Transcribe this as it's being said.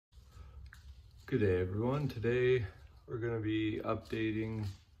Good day everyone. Today we're going to be updating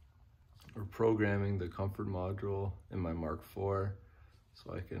or programming the comfort module in my Mark IV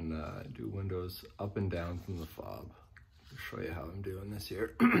so I can do windows up and down from the fob. I'll show you how I'm doing this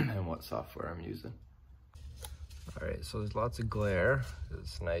here and what software I'm using. Alright, so there's lots of glare.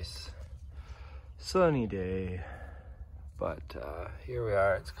 It's a nice sunny day, but here we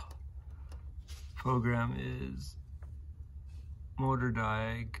are. It's called, program is Motor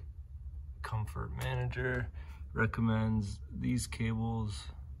Diag Comfort Manager. Recommends these cables.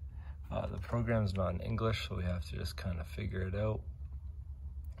 The program's not in English, so we have to just kind of figure it out.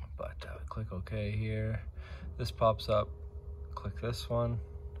 But click OK here. This pops up. Click this one.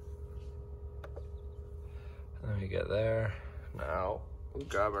 And then we get there. Now we'll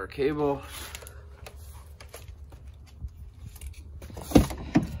grab our cable.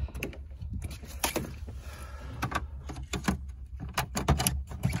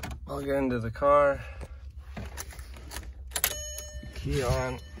 Plug into the car, key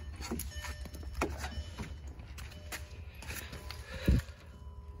on,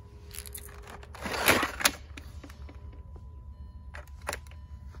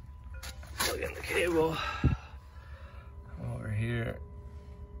 plug in the cable over here,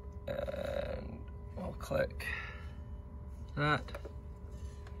 and we'll click that.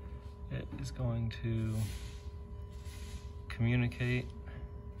 It is going to communicate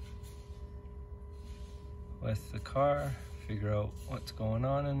with the car, figure out what's going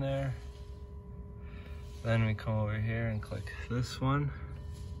on in there. Then we come over here and click this one.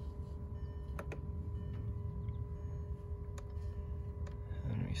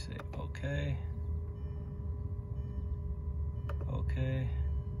 And we say okay, okay.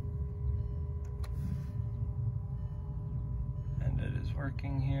 And it is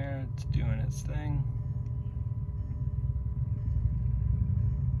working here, it's doing its thing.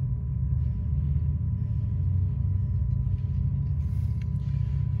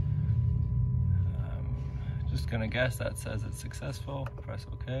 Just gonna guess that says it's successful. Press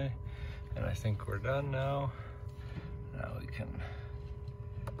OK, and I think we're done now. Now we can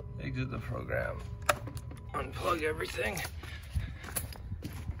exit the program, unplug everything,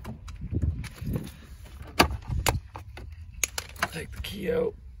 take the key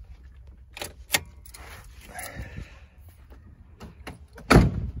out,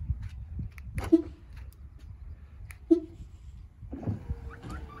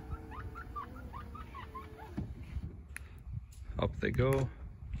 up they go,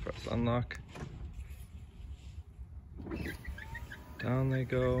 press unlock, down they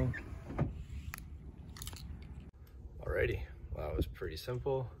go. Alrighty, well, that was pretty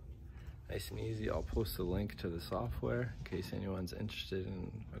simple, nice and easy. I'll post a link to the software in case anyone's interested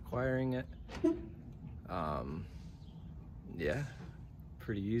in acquiring it. Yeah,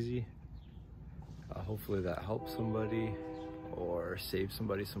 pretty easy. Hopefully that helps somebody or save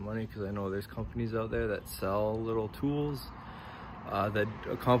somebody some money, because I know there's companies out there that sell little tools that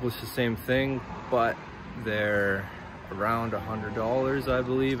accomplish the same thing, but they're around $100, I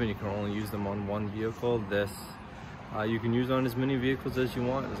believe, and you can only use them on one vehicle. This you can use on as many vehicles as you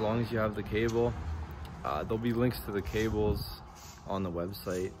want, as long as you have the cable. There'll be links to the cables on the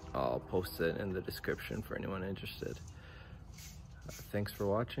website. I'll post it in the description for anyone interested. Thanks for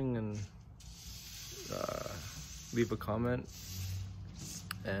watching, and leave a comment.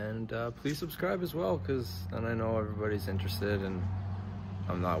 And please subscribe as well, because then I know everybody's interested and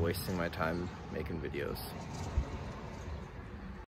I'm not wasting my time making videos.